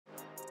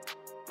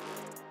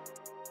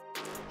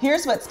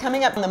Here's what's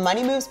coming up on the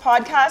Money Moves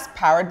podcast,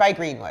 powered by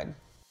Greenwood.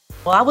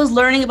 Well, I was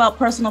learning about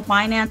personal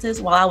finances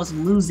while I was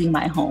losing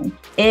my home.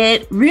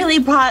 It really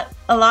brought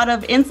a lot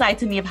of insight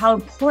to me of how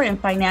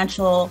important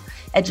financial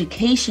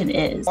education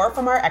is. More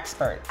from our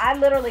expert. I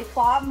literally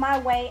clawed my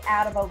way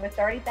out of over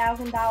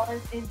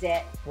 $30,000 in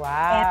debt.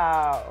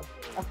 Wow.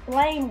 A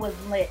flame was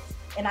lit,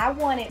 and I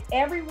wanted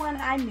everyone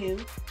I knew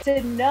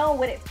to know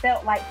what it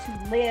felt like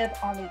to live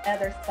on the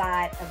other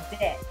side of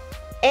debt.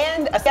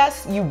 And a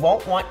guest you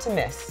won't want to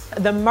miss.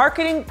 The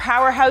marketing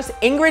powerhouse,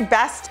 Ingrid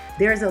Best.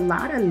 There's a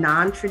lot of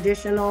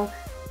non-traditional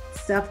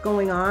stuff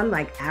going on,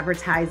 like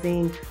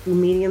advertising through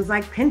mediums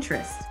like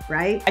Pinterest,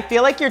 right? I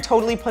feel like you're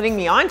totally putting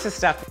me on to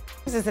stuff.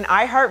 This is an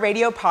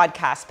iHeartRadio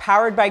podcast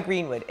powered by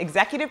Greenwood,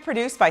 executive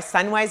produced by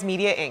Sunwise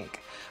Media, Inc.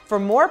 For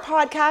more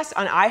podcasts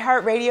on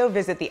iHeartRadio,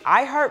 visit the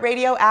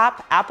iHeartRadio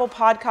app, Apple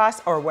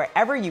Podcasts, or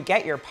wherever you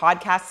get your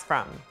podcasts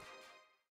from.